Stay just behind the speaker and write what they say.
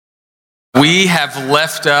We have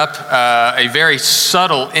left up a very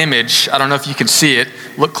subtle image. I don't know if you can see it.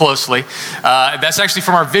 Look closely. That's actually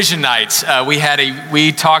from our vision nights.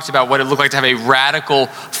 We talked about what it looked like to have a radical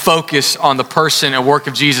focus on the person and work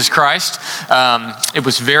of Jesus Christ. It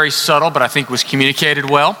was very subtle, but I think was communicated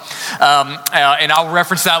well. And I'll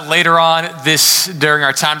reference that later on during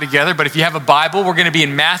our time together. But if you have a Bible, we're going to be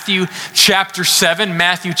in Matthew chapter 7.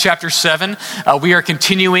 Matthew chapter 7. We are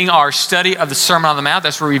continuing our study of the Sermon on the Mount.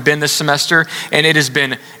 That's where we've been this semester. And it has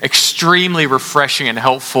been extremely refreshing and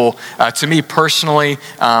helpful to me personally,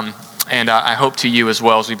 and I hope to you as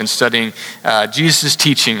well as we've been studying Jesus'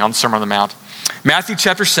 teaching on the Sermon on the Mount. Matthew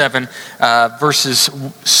chapter 7, verses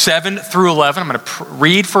 7 through 11. I'm going to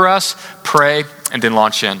read for us, pray, and then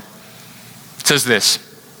launch in. It says this,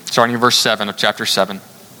 starting in verse 7 of chapter 7.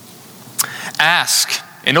 Ask,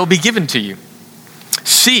 and it will be given to you.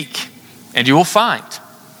 Seek, and you will find.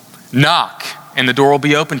 Knock, and the door will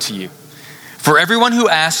be open to you. For everyone who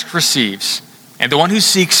asks receives, and the one who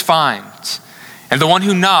seeks finds, and the one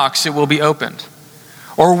who knocks it will be opened.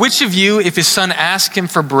 Or which of you, if his son asks him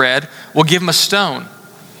for bread, will give him a stone?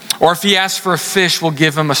 Or if he asks for a fish, will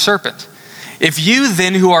give him a serpent? If you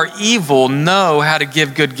then who are evil know how to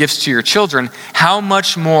give good gifts to your children, how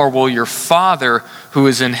much more will your Father who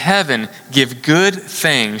is in heaven give good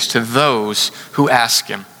things to those who ask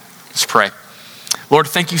him? Let's pray. Lord,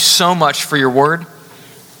 thank you so much for your word.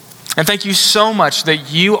 And thank you so much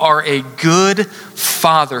that you are a good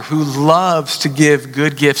father who loves to give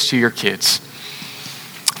good gifts to your kids.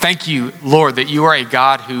 Thank you, Lord, that you are a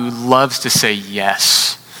God who loves to say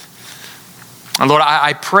yes. And Lord,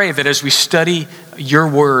 I pray that as we study your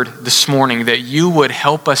word this morning, that you would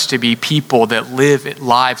help us to be people that live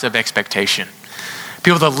lives of expectation.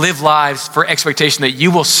 People that live lives for expectation, that you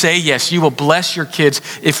will say yes, you will bless your kids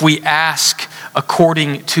if we ask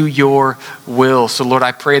according to your will. So Lord,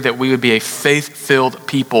 I pray that we would be a faith-filled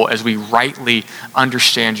people as we rightly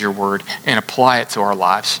understand your word and apply it to our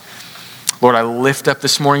lives. Lord, I lift up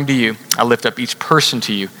this morning to you. I lift up each person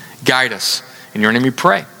to you. Guide us. In your name we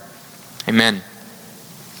pray. Amen.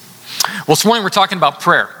 Well, this morning we're talking about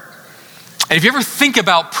prayer. And if you ever think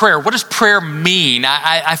about prayer, what does prayer mean?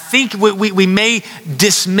 I think we may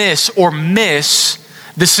dismiss or miss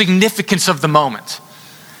the significance of the moment.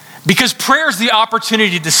 Because prayer is the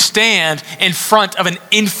opportunity to stand in front of an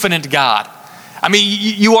infinite God. I mean,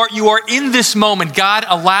 you are in this moment. God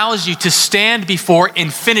allows you to stand before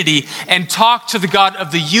infinity and talk to the God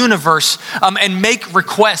of the universe and make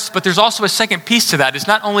requests. But there's also a second piece to that. It's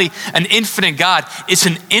not only an infinite God, it's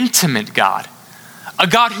an intimate God. A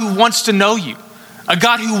God who wants to know you. A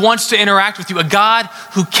God who wants to interact with you, a God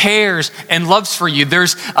who cares and loves for you.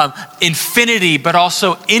 There's infinity, but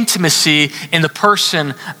also intimacy in the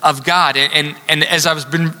person of God. And as I've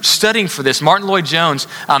been studying for this, Martin Lloyd-Jones,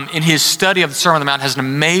 in his study of the Sermon on the Mount, has an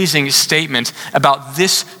amazing statement about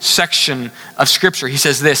this section of Scripture. He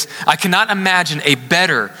says this: I cannot imagine a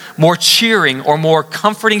better, more cheering, or more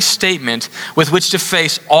comforting statement with which to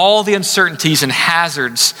face all the uncertainties and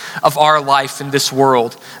hazards of our life in this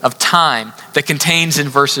world of time that contains in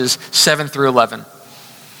verses 7 through 11.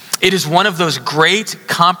 It is one of those great,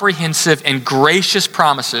 comprehensive, and gracious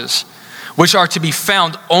promises which are to be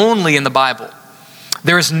found only in the Bible.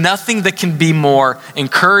 There is nothing that can be more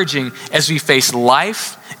encouraging as we face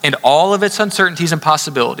life and all of its uncertainties and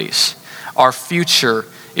possibilities. Our future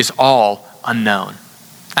is all unknown.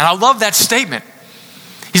 And I love that statement.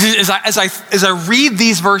 He says, as I read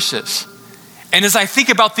these verses, and as I think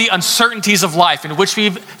about the uncertainties of life in which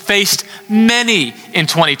we've faced many in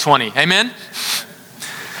 2020, amen?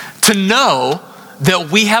 To know that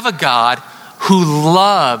we have a God who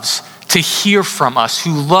loves to hear from us,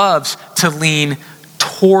 who loves to lean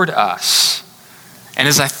toward us. And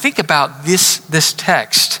as I think about this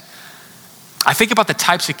text, I think about the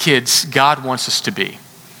types of kids God wants us to be.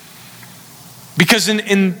 Because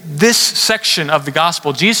in this section of the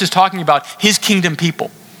gospel, Jesus is talking about his kingdom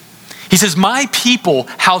people. He says, my people,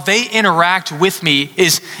 how they interact with me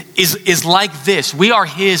is like this. We are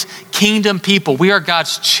his kingdom people. We are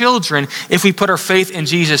God's children if we put our faith in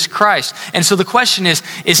Jesus Christ. And so the question is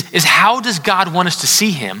how does God want us to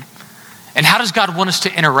see him? And how does God want us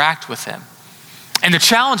to interact with him? And the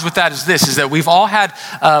challenge with that is this, is that we've all had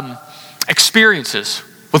experiences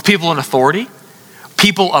with people in authority,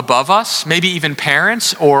 people above us, maybe even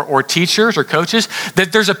parents or teachers or coaches,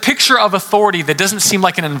 that there's a picture of authority that doesn't seem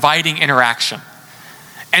like an inviting interaction.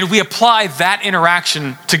 And we apply that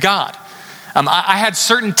interaction to God. I had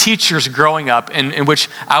certain teachers growing up in which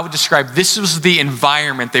I would describe this was the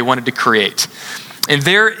environment they wanted to create. In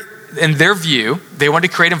their view, they wanted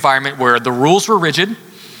to create an environment where the rules were rigid,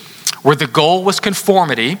 where the goal was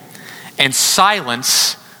conformity, and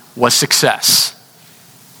silence was success.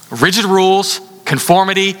 Rigid rules,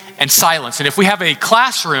 conformity, and silence. And if we have a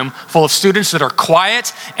classroom full of students that are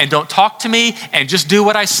quiet and don't talk to me and just do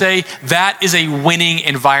what I say, that is a winning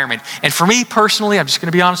environment. And for me personally, I'm just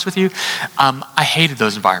going to be honest with you, I hated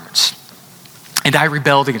those environments. And I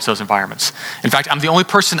rebelled against those environments. In fact, I'm the only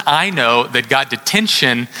person I know that got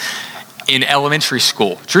detention in elementary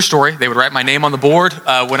school. True story. They would write my name on the board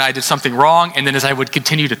when I did something wrong, and then as I would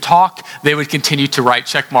continue to talk, they would continue to write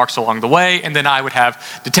check marks along the way, and then I would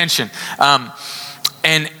have detention.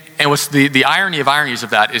 And what's the irony of ironies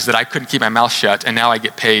of that is that I couldn't keep my mouth shut, and now I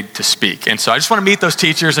get paid to speak. And so I just want to meet those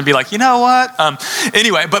teachers and be like, you know what?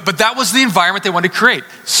 Anyway, but that was the environment they wanted to create.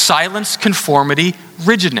 Silence, conformity,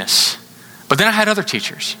 rigidness. But then I had other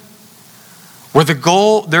teachers where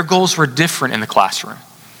their goals were different in the classroom.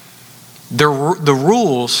 The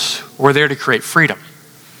rules were there to create freedom.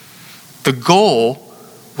 The goal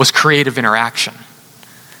was creative interaction.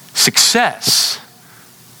 Success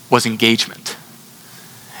was engagement.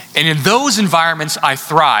 And in those environments, I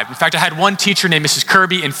thrived. In fact, I had one teacher named Mrs.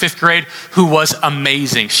 Kirby in 5th grade who was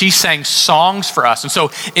amazing. She sang songs for us. And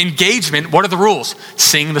so engagement, what are the rules?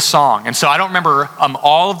 Sing the song. And so I don't remember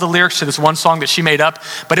all of the lyrics to this one song that she made up,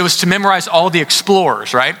 but it was to memorize all the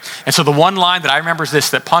explorers, right? And so the one line that I remember is this,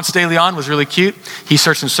 that Ponce de Leon was really cute. He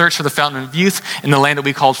searched and searched for the fountain of youth in the land that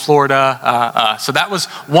we called Florida. So that was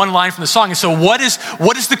one line from the song. And so what is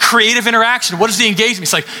the creative interaction? What is the engagement?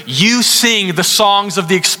 It's like you sing the songs of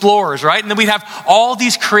the explorers, right? And then we'd have all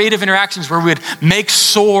these creative interactions where we would make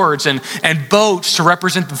swords and boats to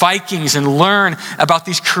represent Vikings and learn about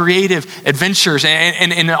these creative adventures.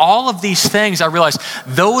 And in all of these things, I realized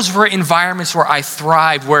those were environments where I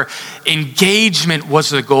thrived, where engagement was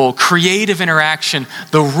the goal, creative interaction.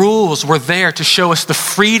 The rules were there to show us the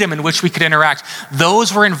freedom in which we could interact.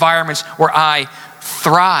 Those were environments where I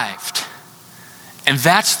thrived. And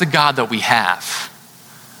that's the God that we have.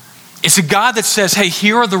 It's a God that says, hey,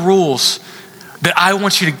 here are the rules that I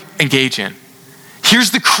want you to engage in. Here's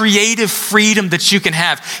the creative freedom that you can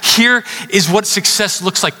have. Here is what success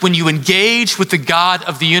looks like. When you engage with the God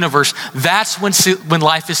of the universe, that's when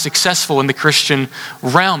life is successful in the Christian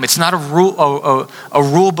realm. It's not a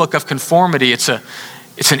rule book of conformity. It's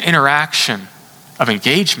an interaction of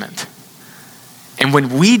engagement. And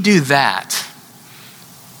when we do that,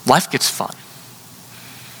 life gets fun.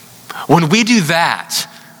 When we do that,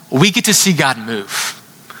 we get to see God move.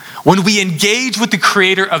 When we engage with the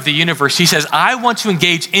creator of the universe, he says, I want to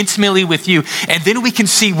engage intimately with you. And then we can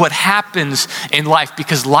see what happens in life,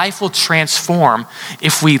 because life will transform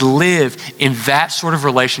if we live in that sort of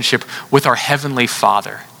relationship with our heavenly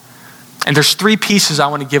Father. And there's 3 pieces I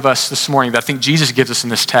want to give us this morning that I think Jesus gives us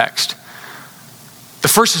in this text. The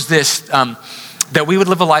first is this, that we would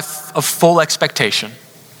live a life of full expectation.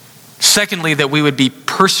 Secondly, that we would be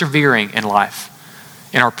persevering in life,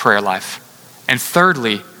 in our prayer life. And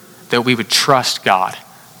thirdly, that we would trust God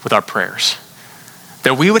with our prayers.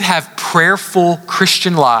 That we would have prayerful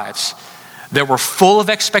Christian lives that were full of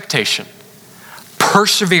expectation,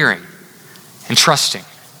 persevering, and trusting.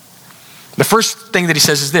 The first thing that he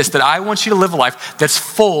says is this, that I want you to live a life that's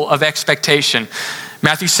full of expectation.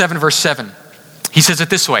 Matthew 7, verse 7, he says it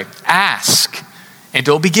this way, ask, and it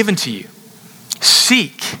will be given to you.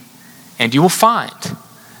 Seek, and you will find.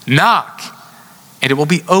 Knock, and it will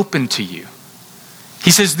be open to you. He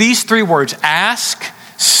says these 3 words, ask,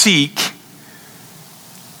 seek,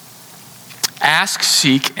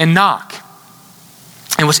 and knock.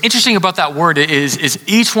 And what's interesting about that word is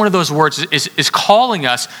each one of those words is calling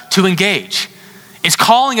us to engage. It's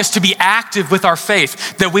calling us to be active with our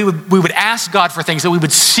faith, that we would ask God for things, that we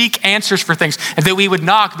would seek answers for things, and that we would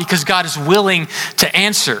knock because God is willing to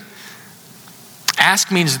answer.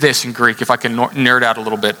 Ask means this in Greek, if I can nerd out a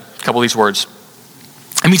little bit, a couple of these words.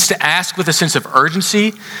 It means to ask with a sense of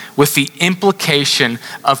urgency, with the implication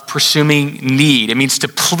of pursuing need. It means to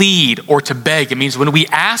plead or to beg. It means when we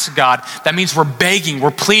ask God, that means we're begging,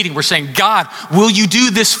 we're pleading, we're saying, God, will you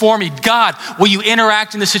do this for me? God, will you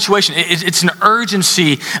interact in this situation? It's an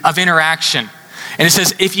urgency of interaction. And it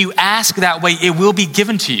says, if you ask that way, it will be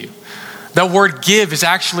given to you. The word give is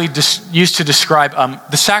actually used to describe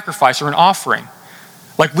the sacrifice or an offering.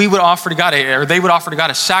 Like we would offer to God, or they would offer to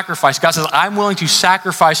God a sacrifice. God says, I'm willing to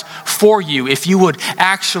sacrifice for you if you would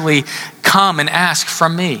actually come and ask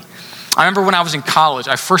from me. I remember when I was in college,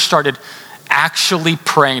 I first started actually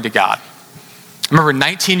praying to God. I remember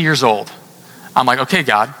 19 years old. I'm like, okay,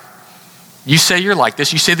 God, you say you're like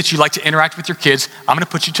this. You say that you like to interact with your kids. I'm going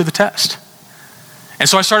to put you to the test. And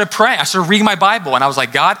so I started praying. I started reading my Bible, and I was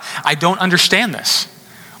like, God, I don't understand this.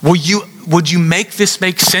 would you make this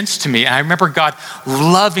make sense to me? And I remember God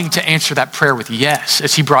loving to answer that prayer with yes,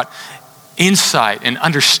 as he brought insight and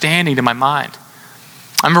understanding to my mind.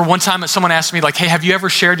 I remember one time that someone asked me, like, hey, have you ever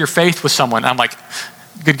shared your faith with someone? And I'm like,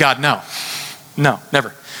 good God, no, never.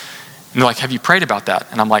 And they're like, have you prayed about that?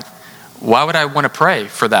 And I'm like, why would I want to pray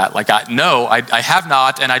for that? Like, I have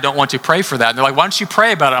not, and I don't want to pray for that. And they're like, why don't you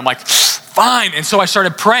pray about it? I'm like, fine. And so I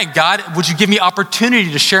started praying, God, would you give me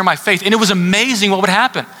opportunity to share my faith? And it was amazing what would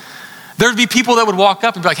happen. There'd be people that would walk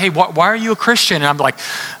up and be like, hey, why are you a Christian? And I'm like,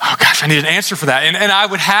 oh gosh, I need an answer for that. And I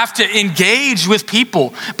would have to engage with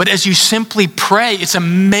people. But as you simply pray, it's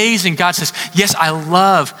amazing. God says, yes, I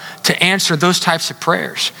love to answer those types of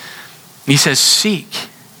prayers. And he says, seek.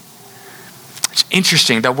 It's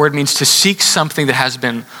interesting. That word means to seek something that has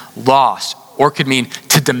been lost, or could mean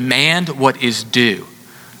to demand what is due.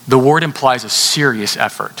 The word implies a serious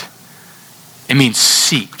effort. It means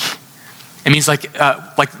seek. It means like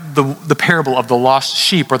the parable of the lost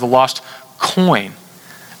sheep or the lost coin.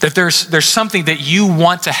 That there's something that you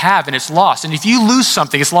want to have and it's lost. And if you lose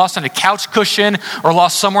something, it's lost on a couch cushion or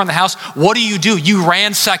lost somewhere in the house, what do? You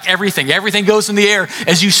ransack everything. Everything goes in the air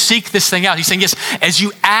as you seek this thing out. He's saying, yes, as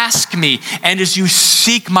you ask me and as you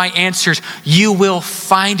seek my answers, you will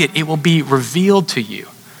find it. It will be revealed to you.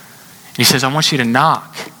 And he says, I want you to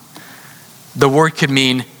knock. The word could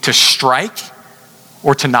mean to strike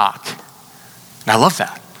or to knock. And I love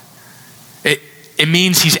that. It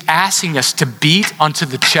means he's asking us to beat onto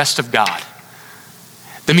the chest of God.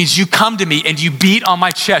 That means you come to me and you beat on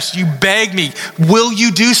my chest. You beg me, will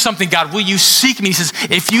you do something, God? Will you seek me? He says,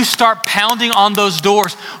 if you start pounding on those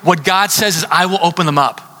doors, what God says is, I will open them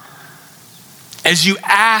up. As you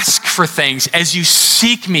ask for things, as you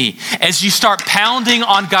seek me, as you start pounding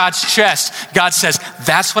on God's chest, God says,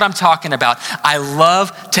 that's what I'm talking about. I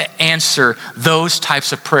love to answer those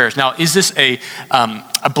types of prayers. Now, is this a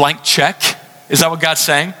blank check? Is that what God's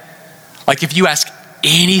saying? Like if you ask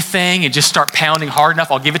anything and just start pounding hard enough,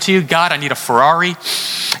 I'll give it to you. God, I need a Ferrari.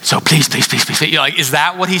 So please. You're like, is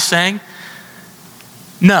that what he's saying?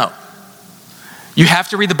 No. You have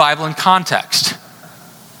to read the Bible in context.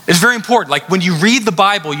 It's very important. Like when you read the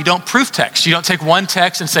Bible, you don't proof text. You don't take one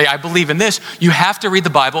text and say, I believe in this. You have to read the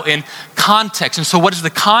Bible in context. And so what is the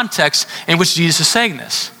context in which Jesus is saying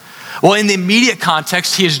this? Well, in the immediate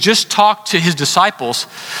context, he has just talked to his disciples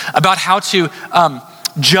about how to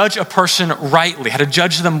judge a person rightly, how to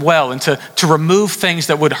judge them well, and to remove things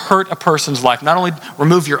that would hurt a person's life. Not only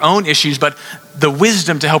remove your own issues, but the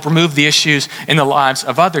wisdom to help remove the issues in the lives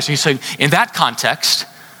of others. And he's saying, in that context,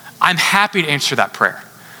 I'm happy to answer that prayer.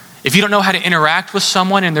 If you don't know how to interact with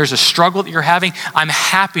someone and there's a struggle that you're having, I'm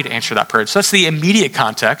happy to answer that prayer. So that's the immediate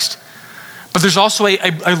context. But there's also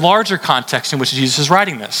a larger context in which Jesus is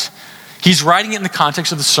writing this. He's writing it in the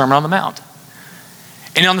context of the Sermon on the Mount.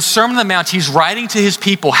 And on the Sermon on the Mount, he's writing to his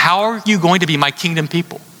people, how are you going to be my kingdom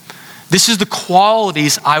people? This is the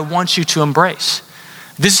qualities I want you to embrace.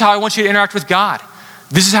 This is how I want you to interact with God.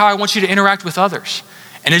 This is how I want you to interact with others.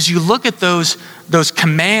 And as you look at those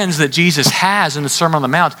commands that Jesus has in the Sermon on the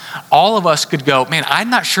Mount, all of us could go, man,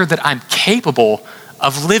 I'm not sure that I'm capable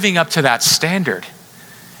of living up to that standard.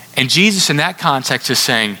 And Jesus in that context is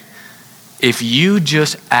saying, if you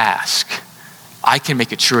just ask, I can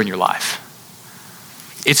make it true in your life.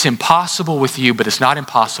 It's impossible with you, but it's not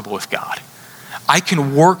impossible with God. I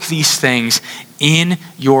can work these things in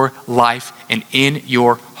your life and in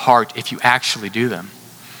your heart if you actually do them.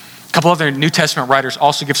 A couple other New Testament writers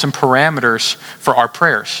also give some parameters for our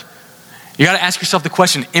prayers. You got to ask yourself the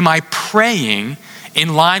question, am I praying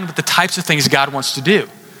in line with the types of things God wants to do?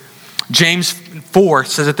 James 4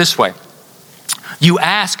 says it this way. You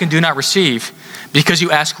ask and do not receive because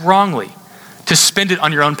you ask wrongly to spend it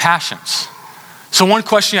on your own passions. So one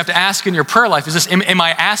question you have to ask in your prayer life is this, am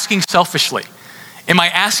I asking selfishly? Am I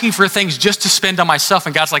asking for things just to spend on myself?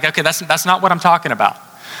 And God's like, okay, that's not what I'm talking about.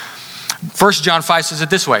 1 John 5 says it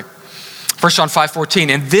this way. 1 John 5:14,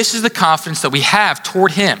 and this is the confidence that we have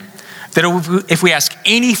toward him, that if we ask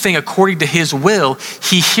anything according to his will,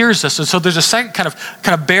 he hears us. And so there's a second kind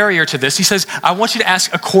of barrier to this. He says, I want you to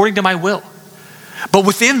ask according to my will. But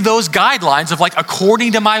within those guidelines of like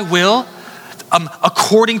according to my will,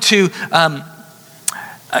 according to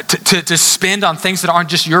spend on things that aren't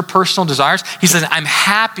just your personal desires, he says, I'm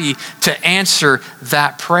happy to answer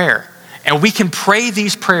that prayer. And we can pray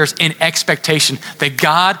these prayers in expectation that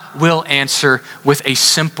God will answer with a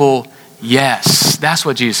simple yes. That's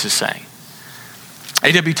what Jesus is saying.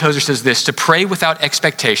 A.W. Tozer says this, to pray without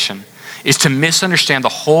expectation is to misunderstand the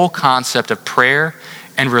whole concept of prayer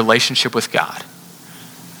and relationship with God.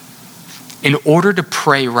 In order to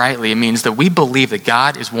pray rightly, it means that we believe that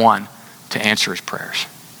God is one to answer his prayers.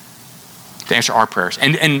 to answer our prayers.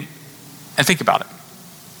 And think about it.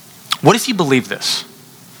 What if you believe this?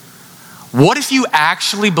 What if you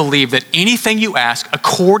actually believe that anything you ask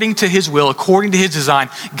according to his will, according to his design,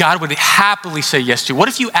 God would happily say yes to? What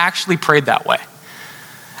if you actually prayed that way?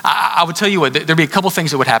 I would tell you what, there'd be a couple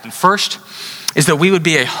things that would happen. First is that we would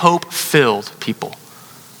be a hope-filled people.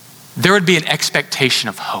 There would be an expectation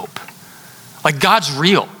of hope. Like, God's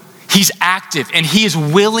real. He's active, and he is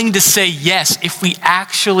willing to say yes if we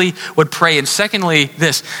actually would pray. And secondly,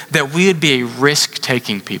 that we would be a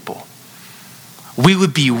risk-taking people. We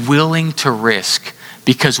would be willing to risk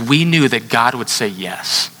because we knew that God would say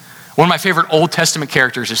yes. One of my favorite Old Testament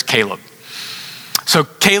characters is Caleb. So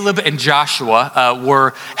Caleb and Joshua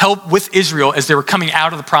were helped with Israel as they were coming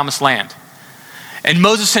out of the promised land. And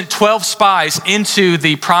Moses sent 12 spies into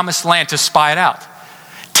the promised land to spy it out.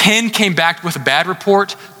 10 came back with a bad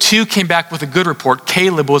report. 2 came back with a good report.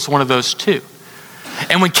 Caleb was one of those 2.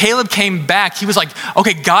 And when Caleb came back, he was like,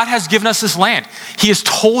 okay, God has given us this land. He has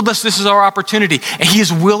told us this is our opportunity, and he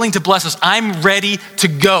is willing to bless us. I'm ready to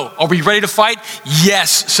go. Are we ready to fight?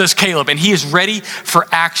 Yes, says Caleb. And he is ready for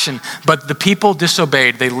action. But the people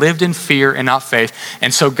disobeyed. They lived in fear and not faith.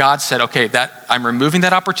 And so God said, okay, I'm removing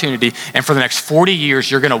that opportunity. And for the next 40 years,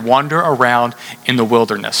 you're going to wander around in the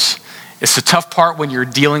wilderness. It's the tough part when you're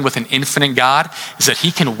dealing with an infinite God, is that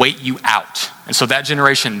he can wait you out. And so that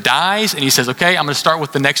generation dies, and he says, okay, I'm going to start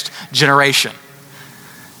with the next generation.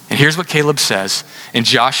 And here's what Caleb says in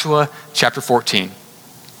Joshua chapter 14.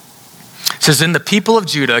 It says, then the people of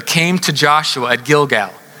Judah came to Joshua at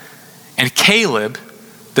Gilgal, and Caleb,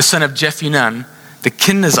 the son of Jephunneh, the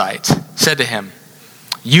Kenizzite, said to him,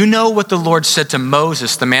 you know what the Lord said to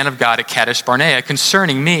Moses, the man of God, at Kadesh Barnea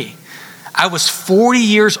concerning me. I was 40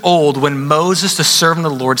 years old when Moses, the servant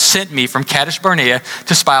of the Lord, sent me from Kadesh Barnea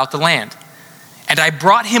to spy out the land. And I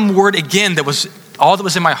brought him word again that was all that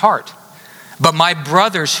was in my heart. But my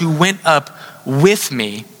brothers who went up with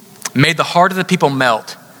me made the heart of the people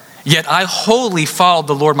melt. Yet I wholly followed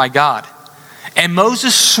the Lord my God. And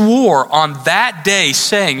Moses swore on that day,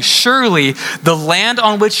 saying, surely the land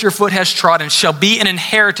on which your foot has trodden shall be an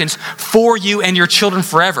inheritance for you and your children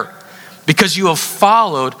forever, because you have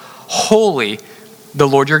followed wholly the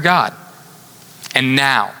Lord your God. And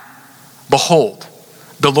now, behold,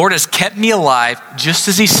 the Lord has kept me alive, just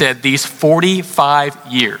as he said, these 45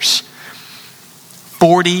 years.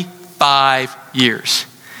 45 years.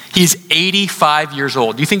 He's 85 years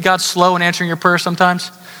old. Do you think God's slow in answering your prayers sometimes?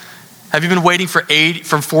 Have you been waiting for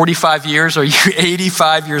 45 years? Are you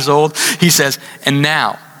 85 years old? He says, and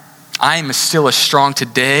now, I am still as strong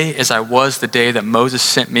today as I was the day that Moses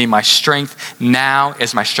sent me. My strength now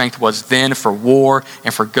as my strength was then for war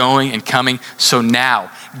and for going and coming. So now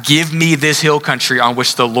give me this hill country on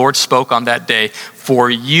which the Lord spoke on that day. For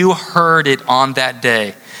you heard it on that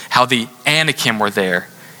day, how the Anakim were there,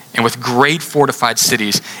 and with great fortified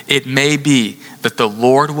cities. It may be that the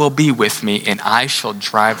Lord will be with me, and I shall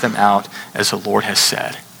drive them out as the Lord has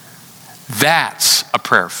said. That's a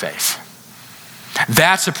prayer of faith.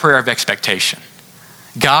 That's a prayer of expectation.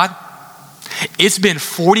 God, it's been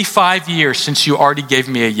 45 years since you already gave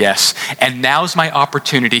me a yes, and now's my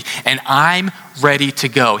opportunity, and I'm ready to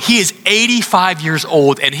go. He is 85 years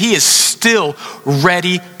old, and he is still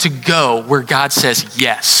ready to go where God says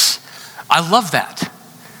yes. I love that.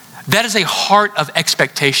 That is a heart of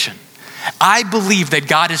expectation. I believe that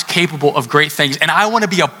God is capable of great things, and I want to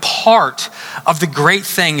be a part of the great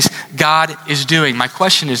things God is doing. My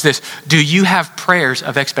question is this: do you have prayers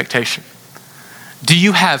of expectation? Do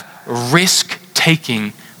you have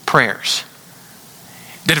risk-taking prayers?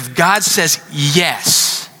 That if God says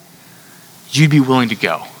yes, you'd be willing to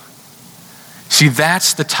go. See,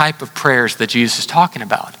 that's the type of prayers that Jesus is talking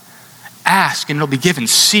about. Ask and it'll be given.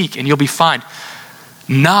 Seek and you'll be found.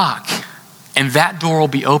 Knock and that door will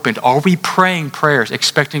be opened. Are we praying prayers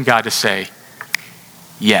expecting God to say,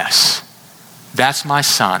 yes, that's my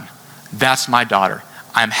son, that's my daughter.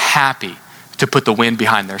 I'm happy to put the wind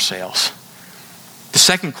behind their sails. The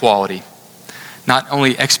second quality, not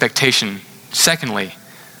only expectation, secondly,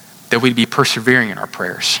 that we'd be persevering in our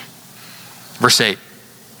prayers. Verse 8,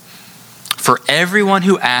 for everyone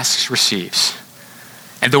who asks receives,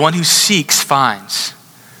 and the one who seeks finds,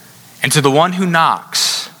 and to the one who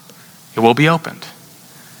knocks, it will be opened.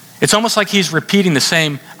 It's almost like he's repeating the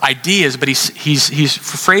same ideas, but he's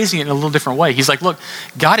phrasing it in a little different way. He's like, look,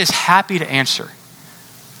 God is happy to answer.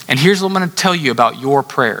 And here's what I'm going to tell you about your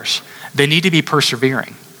prayers. They need to be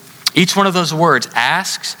persevering. Each one of those words,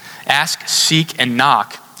 ask, seek, and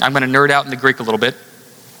knock. I'm going to nerd out in the Greek a little bit.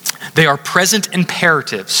 They are present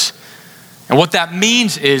imperatives. And what that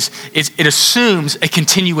means is it assumes a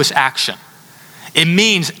continuous action. It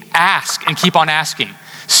means ask and keep on asking.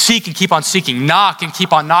 Seek and keep on seeking. Knock and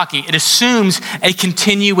keep on knocking. It assumes a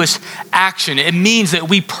continuous action. It means that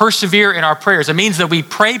we persevere in our prayers. It means that we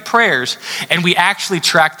pray prayers and we actually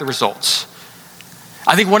track the results.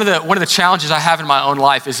 I think one of the challenges I have in my own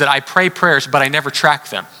life is that I pray prayers, but I never track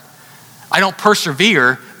them. I don't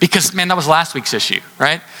persevere because, man, that was last week's issue,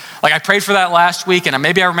 right? Like I prayed for that last week and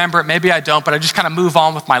maybe I remember it, maybe I don't, but I just kind of move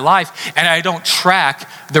on with my life and I don't track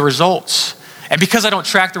the results. And because I don't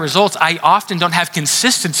track the results, I often don't have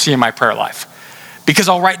consistency in my prayer life. Because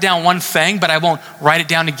I'll write down one thing, but I won't write it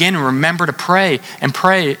down again and remember to pray and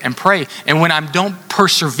pray and pray. And when I don't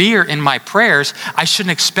persevere in my prayers, I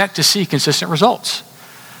shouldn't expect to see consistent results.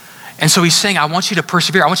 And so he's saying, I want you to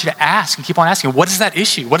persevere. I want you to ask and keep on asking. What is that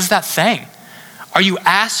issue? What is that thing? Are you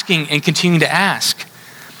asking and continuing to ask?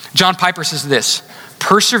 John Piper says this: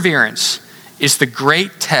 perseverance is the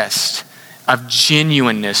great test of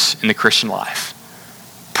genuineness in the Christian life.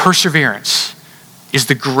 Perseverance is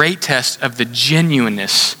the great test of the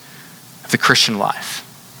genuineness of the Christian life.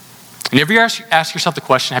 And have you ever asked yourself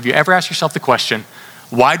the question,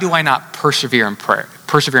 why do I not persevere in prayer?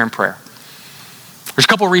 There's a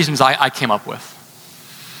couple of reasons I came up with.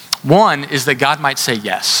 One is that God might say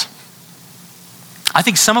yes. I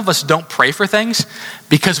think some of us don't pray for things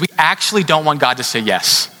because we actually don't want God to say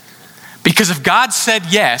yes. Because if God said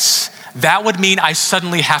yes, that would mean I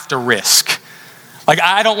suddenly have to risk. Like,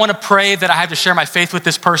 I don't want to pray that I have to share my faith with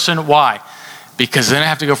this person. Why? Because then I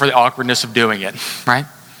have to go for the awkwardness of doing it, right?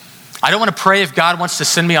 I don't want to pray if God wants to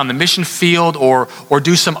send me on the mission field or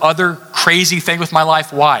do some other crazy thing with my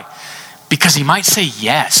life. Why? Because he might say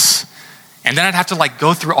yes. And then I'd have to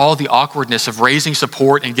go through all the awkwardness of raising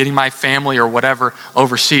support and getting my family or whatever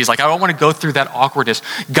overseas. I don't want to go through that awkwardness.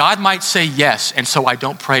 God might say yes, and so I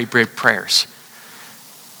don't pray big prayers.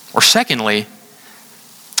 Or secondly,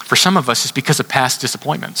 for some of us, it's because of past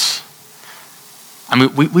disappointments. I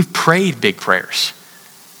mean, we've prayed big prayers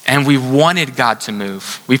and we wanted God to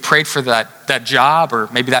move. We prayed for that job or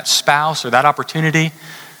maybe that spouse or that opportunity,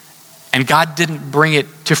 and God didn't bring it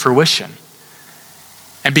to fruition.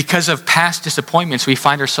 And because of past disappointments, we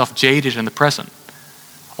find ourselves jaded in the present.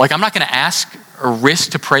 I'm not going to ask or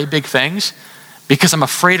risk to pray big things because I'm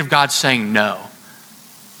afraid of God saying no.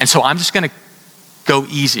 And so I'm just going to go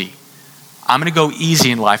easy. I'm going to go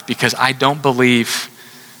easy in life because I don't believe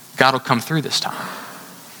God will come through this time.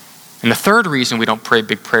 And the third reason we don't pray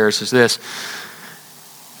big prayers is this: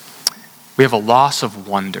 we have a loss of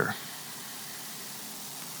wonder.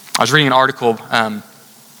 I was reading an article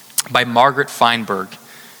by Margaret Feinberg,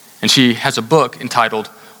 and she has a book entitled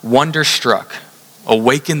Wonderstruck: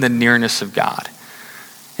 Awaken the Nearness of God.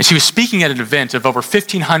 And she was speaking at an event of over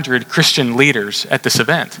 1,500 Christian leaders at this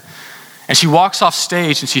event. And she walks off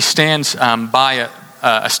stage and she stands by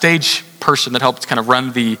a stage person that helped kind of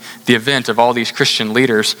run the event of all these Christian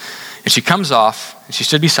leaders. And she comes off and she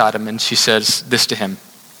stood beside him and she says this to him.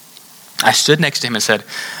 I stood next to him and said,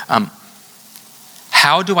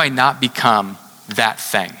 how do I not become that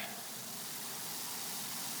thing?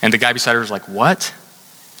 And the guy beside her was like, what?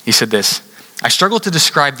 He said this: I struggle to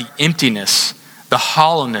describe the emptiness, the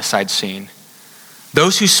hollowness I'd seen.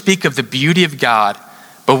 Those who speak of the beauty of God,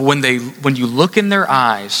 but when you look in their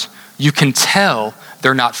eyes, you can tell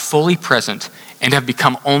they're not fully present and have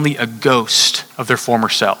become only a ghost of their former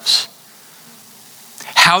selves.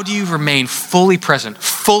 How do you remain fully present,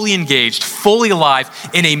 fully engaged, fully alive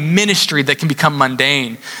in a ministry that can become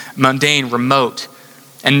mundane, remote,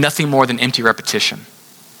 and nothing more than empty repetition?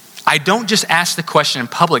 I don't just ask the question in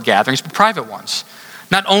public gatherings, but private ones.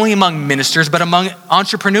 Not only among ministers, but among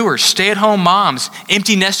entrepreneurs, stay-at-home moms,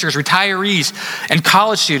 empty nesters, retirees, and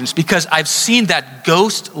college students, because I've seen that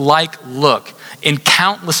ghost-like look in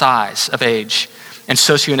countless eyes of age and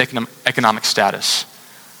socioeconomic status.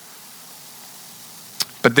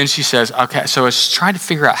 But then she says, okay, so I was trying to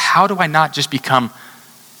figure out, how do I not just become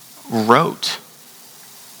rote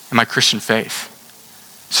in my Christian faith?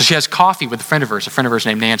 So she has coffee with a friend of hers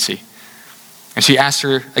named Nancy. And she asked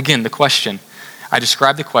her again the question. I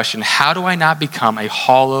described the question, how do I not become a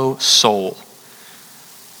hollow soul?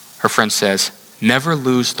 Her friend says, never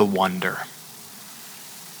lose the wonder.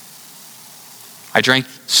 I drank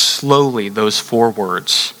slowly those 4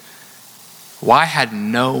 words. Why had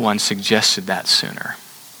no one suggested that sooner?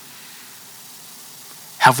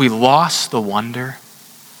 Have we lost the wonder?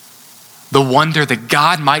 The wonder that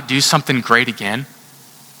God might do something great again?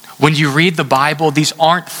 When you read the Bible, these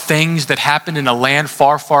aren't things that happened in a land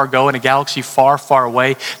far, far ago, in a galaxy far, far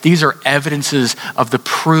away. These are evidences of the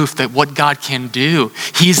proof that what God can do.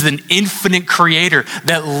 He's an infinite creator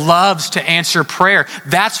that loves to answer prayer.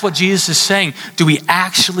 That's what Jesus is saying. Do we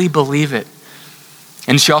actually believe it?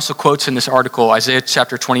 And she also quotes in this article, Isaiah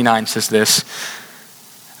chapter 29 says this,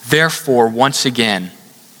 "Therefore, once again,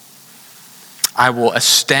 I will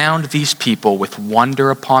astound these people with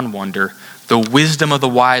wonder upon wonder. The wisdom of the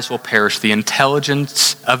wise will perish. The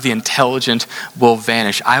intelligence of the intelligent will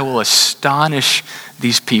vanish. I will astonish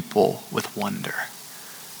these people with wonder."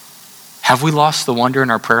 Have we lost the wonder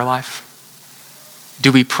in our prayer life?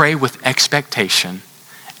 Do we pray with expectation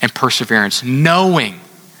and perseverance, knowing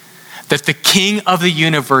that the King of the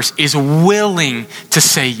universe is willing to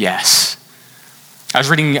say yes? I was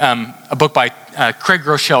reading a book by Craig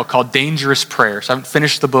Groeschel called Dangerous Prayers. I haven't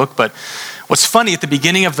finished the book, but what's funny, at the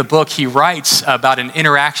beginning of the book, he writes about an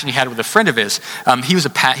interaction he had with a friend of his. He's a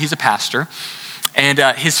pastor, and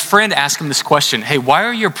his friend asked him this question, "Hey, why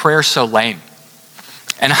are your prayers so lame?"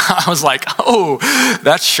 And I was like, oh,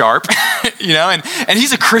 that's sharp, and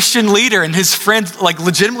he's a Christian leader, and his friend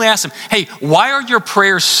legitimately asked him, "Hey, why are your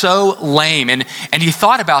prayers so lame?" And he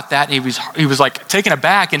thought about that, and he was taken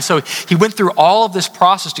aback. And so he went through all of this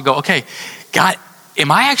process to go, okay, God,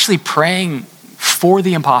 am I actually praying for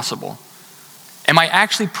the impossible? Am I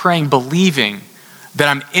actually praying believing that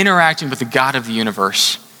I'm interacting with the God of the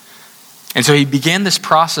universe? And so he began this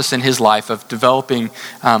process in his life of developing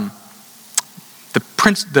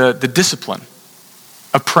the discipline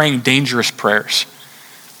of praying dangerous prayers.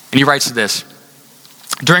 And he writes this,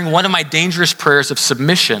 "During one of my dangerous prayers of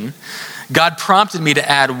submission, God prompted me to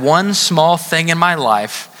add one small thing in my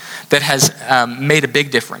life that has made a big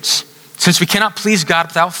difference. Since we cannot please God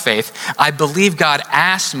without faith, I believe God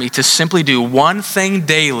asked me to simply do one thing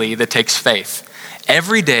daily that takes faith.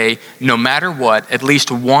 Every day, no matter what, at least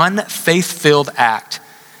one faith-filled act.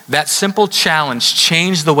 That simple challenge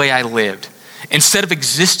changed the way I lived. Instead of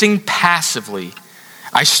existing passively,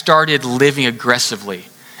 I started living aggressively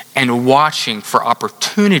and watching for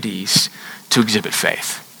opportunities to exhibit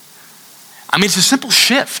faith." I mean, it's a simple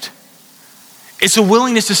shift. It's a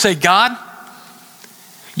willingness to say, God,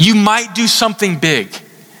 you might do something big,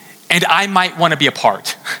 and I might want to be a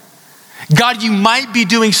part. God, you might be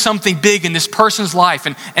doing something big in this person's life.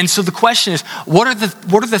 And so the question is, what are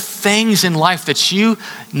the things in life that you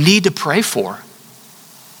need to pray for?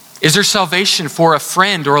 Is there salvation for a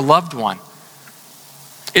friend or a loved one?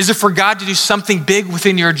 Is it for God to do something big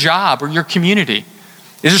within your job or your community?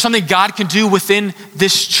 Is there something God can do within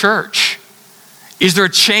this church? Is there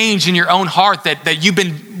a change in your own heart that you've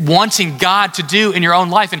been wanting God to do in your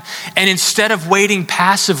own life? And instead of waiting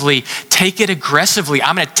passively, take it aggressively.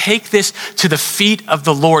 I'm going to take this to the feet of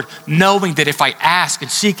the Lord, knowing that if I ask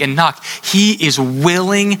and seek and knock, He is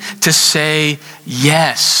willing to say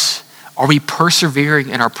yes. Are we persevering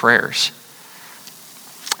in our prayers?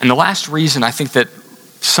 And the last reason I think that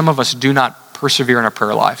some of us do not persevere in our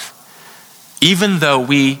prayer life, even though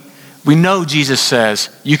we know Jesus says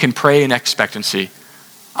you can pray in expectancy,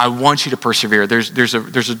 I want you to persevere. There's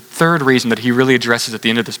a third reason that he really addresses at the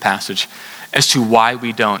end of this passage as to why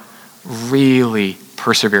we don't really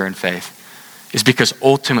persevere in faith, is because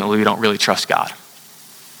ultimately we don't really trust God.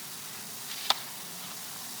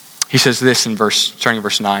 He says this starting in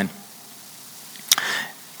verse 9.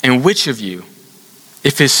 "And which of you,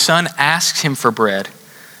 if his son asks him for bread,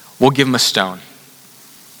 will give him a stone?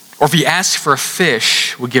 Or if he asks for a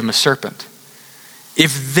fish, will give him a serpent?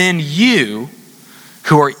 If then you,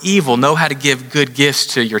 who are evil, know how to give good gifts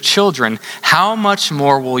to your children, how much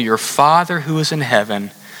more will your Father who is in heaven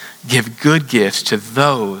give good gifts to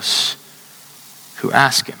those who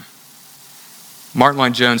ask him?" Martin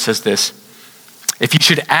Lloyd-Jones says this, "If you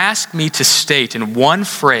should ask me to state in one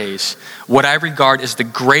phrase what I regard as the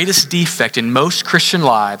greatest defect in most Christian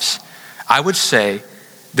lives, I would say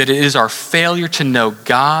that it is our failure to know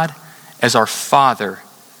God as our Father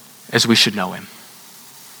as we should know him."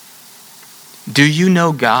 Do you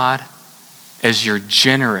know God as your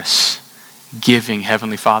generous, giving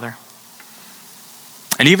Heavenly Father?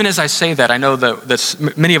 And even as I say that, I know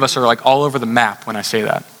that many of us are all over the map when I say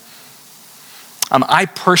that. I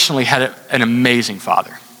personally had an amazing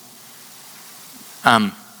father.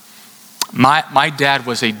 My dad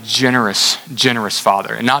was a generous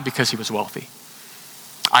father, and not because he was wealthy.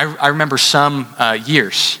 I remember some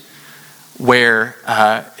years where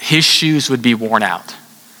his shoes would be worn out,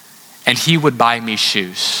 and he would buy me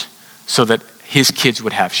shoes so that his kids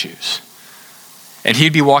would have shoes. And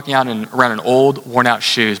he'd be walking out around in old, worn out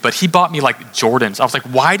shoes, but he bought me Jordans. I was like,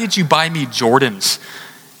 why did you buy me Jordans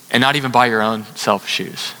and not even buy your own self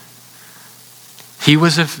shoes? He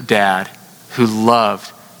was a dad who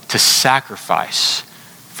loved to sacrifice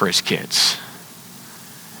for his kids.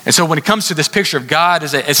 And so when it comes to this picture of God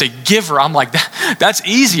as a giver, I'm like, that's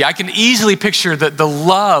easy. I can easily picture the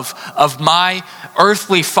love of my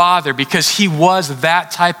earthly father because he was that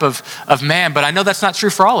type of man. But I know that's not true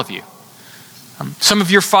for all of you. Some of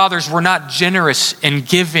your fathers were not generous in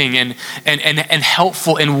giving and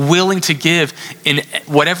helpful and willing to give in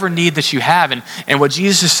whatever need that you have. And what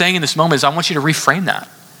Jesus is saying in this moment is, I want you to reframe that.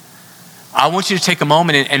 I want you to take a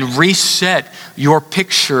moment and reset your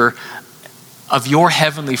picture of your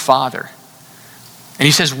heavenly Father. And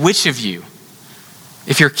he says, which of you,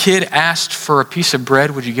 if your kid asked for a piece of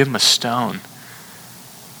bread, would you give him a stone?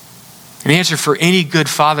 And the answer for any good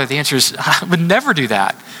father, the answer is, I would never do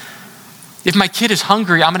that. If my kid is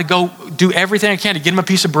hungry, I'm going to go do everything I can to get him a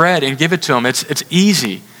piece of bread and give it to him. It's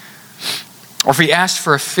easy. Or if he asked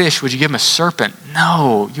for a fish, would you give him a serpent?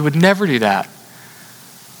 No, you would never do that.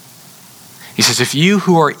 He says, if you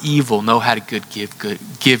who are evil know how to give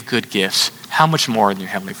good gifts, how much more than your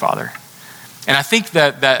heavenly Father? And I think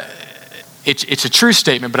that it's a true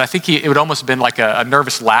statement, but I think it would almost have been like a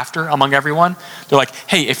nervous laughter among everyone. They're like,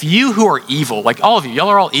 hey, if you who are evil, like all of you, y'all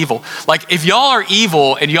are all evil. Like if y'all are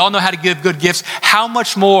evil and y'all know how to give good gifts, how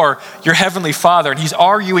much more your heavenly Father? And he's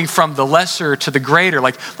arguing from the lesser to the greater.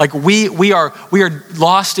 Like we are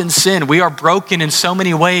lost in sin. We are broken in so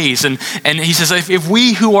many ways. And he says, if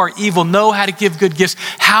we who are evil know how to give good gifts,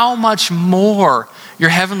 how much more your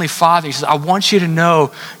heavenly Father? He says, I want you to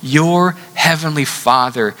know your heavenly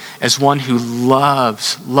Father as one who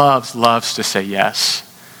loves to say yes.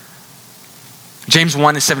 James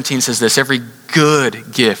 1:17 says this, every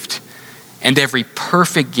good gift and every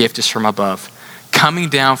perfect gift is from above, coming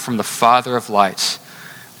down from the Father of lights,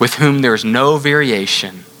 with whom there is no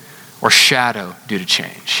variation or shadow due to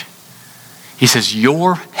change. He says,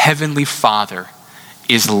 your heavenly Father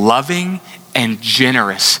is loving and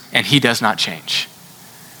generous, and he does not change.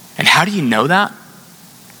 And how do you know that?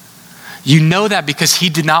 You know that because he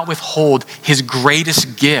did not withhold his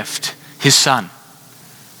greatest gift, his son.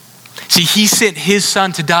 See, he sent his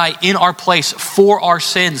son to die in our place for our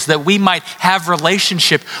sins, that we might have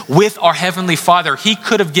relationship with our heavenly Father. He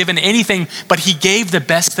could have given anything, but he gave the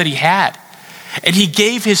best that he had. And he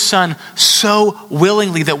gave his son so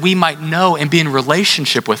willingly that we might know and be in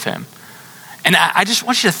relationship with him. And I just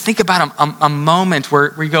want you to think about a moment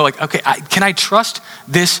where you go like, okay, can I trust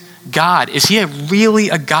this God? Is he really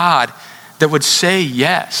a God that would say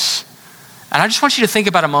yes? And I just want you to think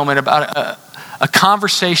about a moment about a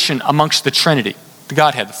conversation amongst the Trinity, the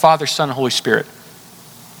Godhead, the Father, Son, and Holy Spirit.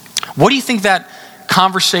 What do you think that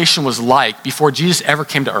conversation was like before Jesus ever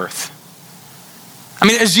came to earth? I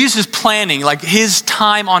mean, as Jesus is planning like his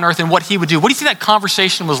time on earth and what he would do, what do you think that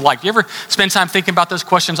conversation was like? Do you ever spend time thinking about those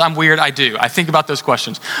questions? I'm weird, I do. I think about those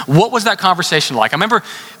questions. What was that conversation like? I remember,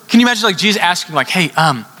 can you imagine like Jesus asking like, hey,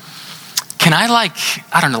 can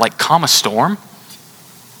I calm a storm?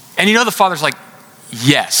 And you know the Father's like,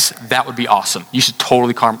 yes, that would be awesome. You should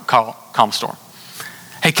totally calm a storm.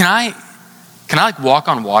 Hey, can I walk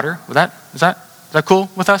on water? Is that cool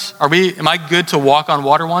with us? Am I good to walk on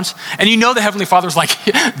water once? And you know the Heavenly Father's like,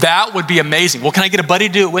 that would be amazing. Well, can I get a buddy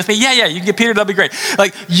to do it with me? Yeah, you can get Peter, that'd be great.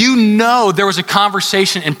 Like, you know there was a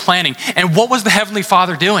conversation in planning. And what was the Heavenly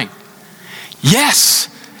Father doing? Yes.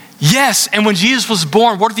 And when Jesus was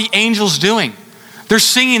born, what are the angels doing? They're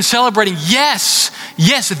singing and celebrating. Yes,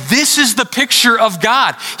 this is the picture of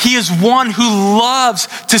God. He is one who loves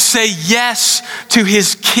to say yes to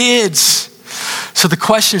his kids. So the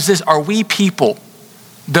question is this, are we people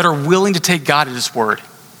that are willing to take God at his word?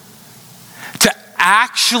 To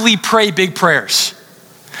actually pray big prayers?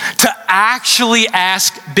 To actually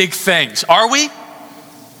ask big things? Are we?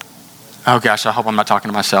 Oh gosh, I hope I'm not talking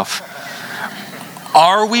to myself.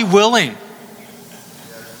 Are we willing?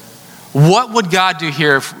 What would God do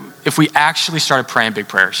here if we actually started praying big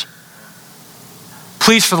prayers?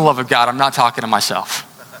 Please, for the love of God, I'm not talking to myself.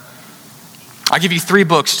 I'll give you 3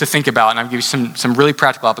 books to think about, and I'll give you some really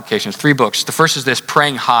practical applications. 3 books. The first is this,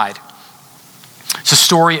 Praying Hyde. It's a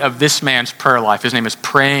story of this man's prayer life. His name is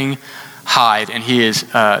Praying Hyde, and he is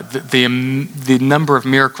the number of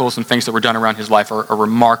miracles and things that were done around his life are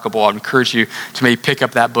remarkable. I'd encourage you to maybe pick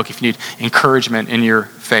up that book if you need encouragement in your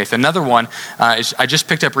faith. Another one is I just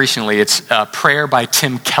picked up recently. It's Prayer by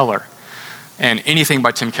Tim Keller, and anything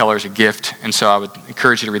by Tim Keller is a gift, and so I would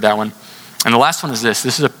encourage you to read that one. And the last one is this.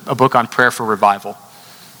 This is a book on prayer for revival.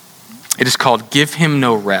 It is called Give Him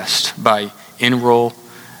No Rest by Enroll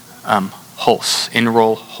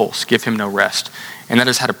Hulse. Give Him No Rest. And that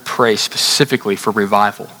is how to pray specifically for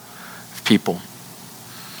revival of people.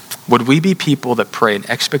 Would we be people that pray in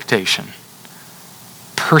expectation,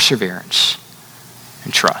 perseverance,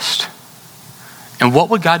 and trust? And what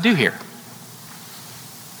would God do here?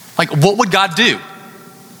 Like, what would God do?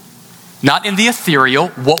 Not in the ethereal,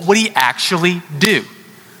 what would he actually do?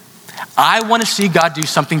 I want to see God do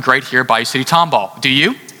something great here at Bayou City Tomball. Do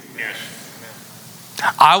you? Yes.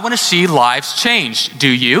 I want to see lives changed. Do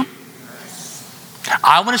you?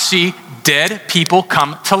 I want to see dead people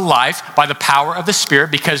come to life by the power of the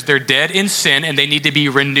Spirit because they're dead in sin and they need to be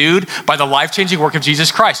renewed by the life-changing work of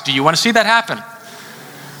Jesus Christ. Do you want to see that happen?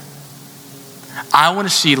 I want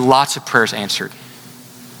to see lots of prayers answered.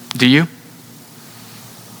 Do you?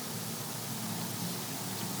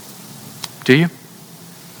 Do you?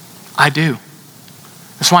 I do.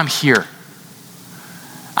 That's why I'm here.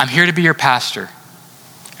 I'm here to be your pastor.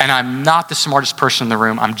 And I'm not the smartest person in the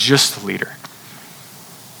room. I'm just the leader.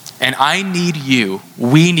 And I need you,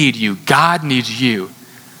 we need you, God needs you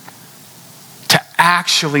to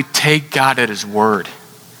actually take God at his word.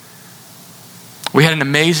 We had an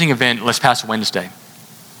amazing event this past Wednesday.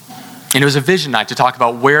 And it was a vision night to talk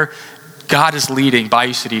about where God is leading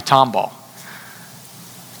Bayou City Tomball.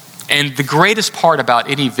 And the greatest part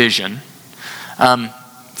about any vision,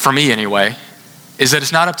 for me anyway, is that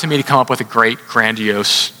it's not up to me to come up with a great,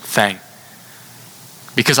 grandiose thing.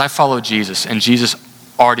 Because I follow Jesus, and Jesus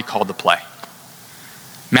already called the play.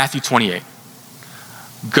 Matthew 28.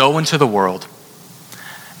 Go into the world,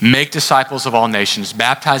 make disciples of all nations,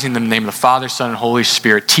 baptizing them in the name of the Father, Son, and Holy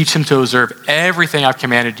Spirit. Teach them to observe everything I've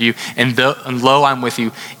commanded you, and lo, I'm with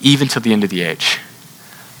you even to the end of the age.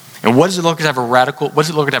 And what does it look like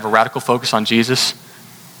to have a radical focus on Jesus?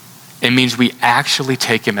 It means we actually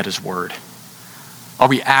take him at his word. Are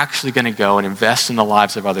we actually going to go and invest in the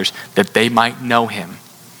lives of others that they might know him?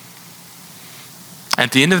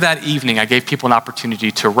 At the end of that evening, I gave people an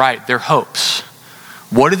opportunity to write their hopes.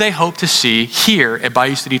 What do they hope to see here at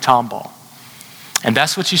Bayou City Tomball? And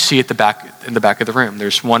that's what you see at the back, in the back of the room.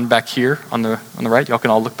 There's one back here on the right. Y'all can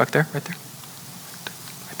all look back there, right there.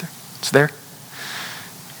 Right there. It's there.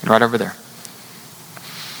 And right over there.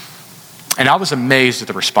 And I was amazed at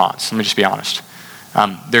the response. Let me just be honest.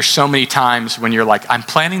 There's so many times when you're like, I'm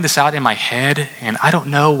planning this out in my head, and I don't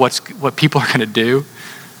know what people are going to do.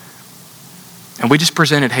 And we just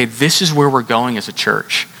presented, hey, this is where we're going as a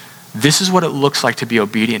church. This is what it looks like to be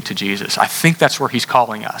obedient to Jesus. I think that's where he's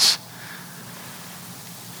calling us.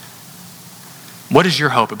 What is your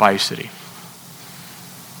hope at Bayou City?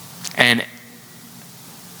 And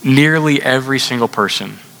nearly every single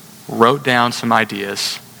person wrote down some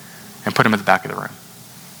ideas and put them at the back of the room.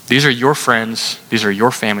 These are your friends. These are your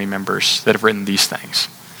family members that have written these things.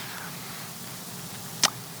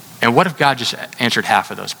 And what if God just answered half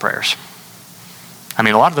of those prayers? I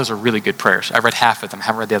mean, a lot of those are really good prayers. I've read half of them. I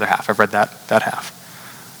haven't read the other half. I've read that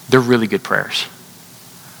half. They're really good prayers.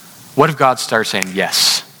 What if God started saying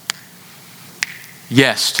yes?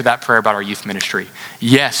 Yes to that prayer about our youth ministry.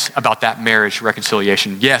 Yes about that marriage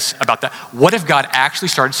reconciliation. Yes about that. What if God actually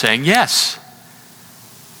started saying yes?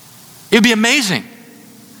 It would be amazing.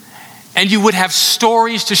 And you would have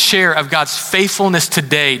stories to share of God's faithfulness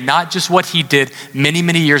today, not just what he did many,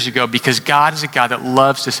 many years ago, because God is a God that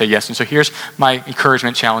loves to say yes. And so here's my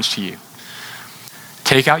encouragement challenge to you.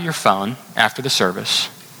 Take out your phone after the service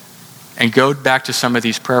and go back to some of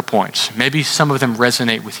these prayer points. Maybe some of them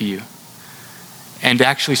resonate with you. And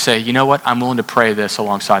actually say, you know what? I'm willing to pray this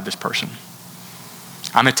alongside this person.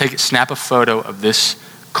 I'm going to snap a photo of this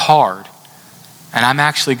card, and I'm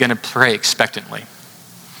actually going to pray expectantly.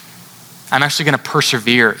 I'm actually going to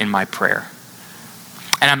persevere in my prayer.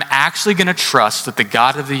 And I'm actually going to trust that the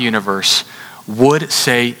God of the universe would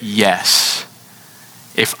say yes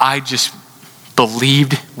if I just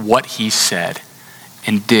believed what he said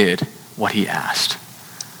and did what he asked.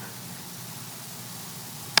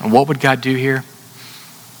 And what would God do here?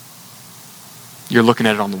 You're looking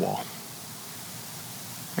at it on the wall.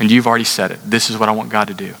 And you've already said it. This is what I want God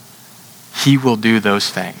to do. He will do those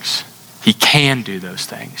things. He can do those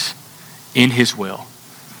things in his will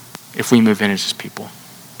if we move in as his people.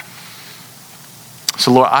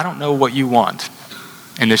 So Lord, I don't know what you want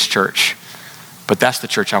in this church, but that's the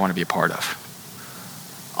church I want to be a part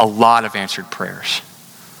of. A lot of answered prayers,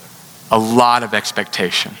 a lot of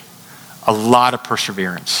expectation, a lot of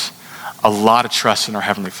perseverance, a lot of trust in our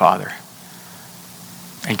Heavenly Father.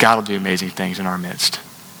 And God will do amazing things in our midst.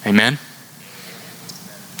 Amen?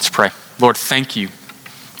 Let's pray. Lord, thank you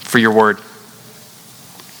for your word.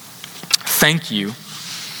 Thank you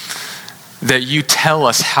that you tell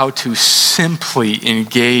us how to simply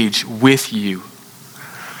engage with you.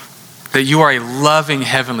 That you are a loving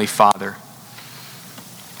Heavenly Father.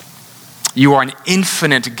 You are an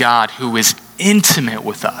infinite God who is intimate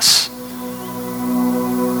with us.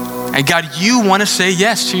 And And God, you want to say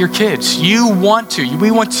yes to your kids. You want to.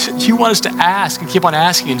 You want us to ask and keep on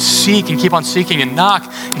asking and seek and keep on seeking and knock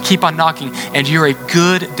and keep on knocking. And you're a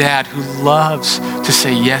good dad who loves to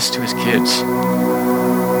say yes to his kids.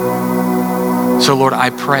 So Lord, I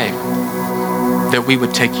pray that we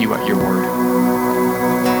would take you at your word.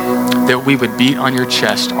 That we would beat on your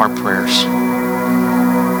chest our prayers.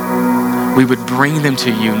 We would bring them to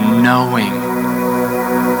you knowing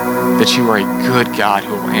that you are a good God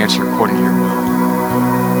who will answer according to your will.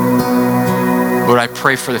 Lord, I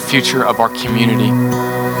pray for the future of our community.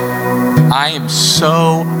 I am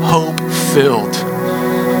so hope-filled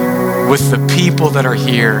with the people that are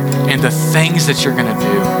here and the things that you're going to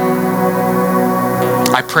do.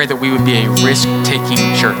 I pray that we would be a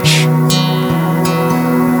risk-taking church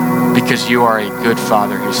because you are a good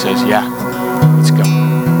Father who says, yeah, let's go.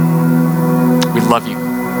 We love you.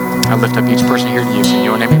 I lift up each person here to you. So in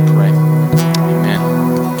your name we pray.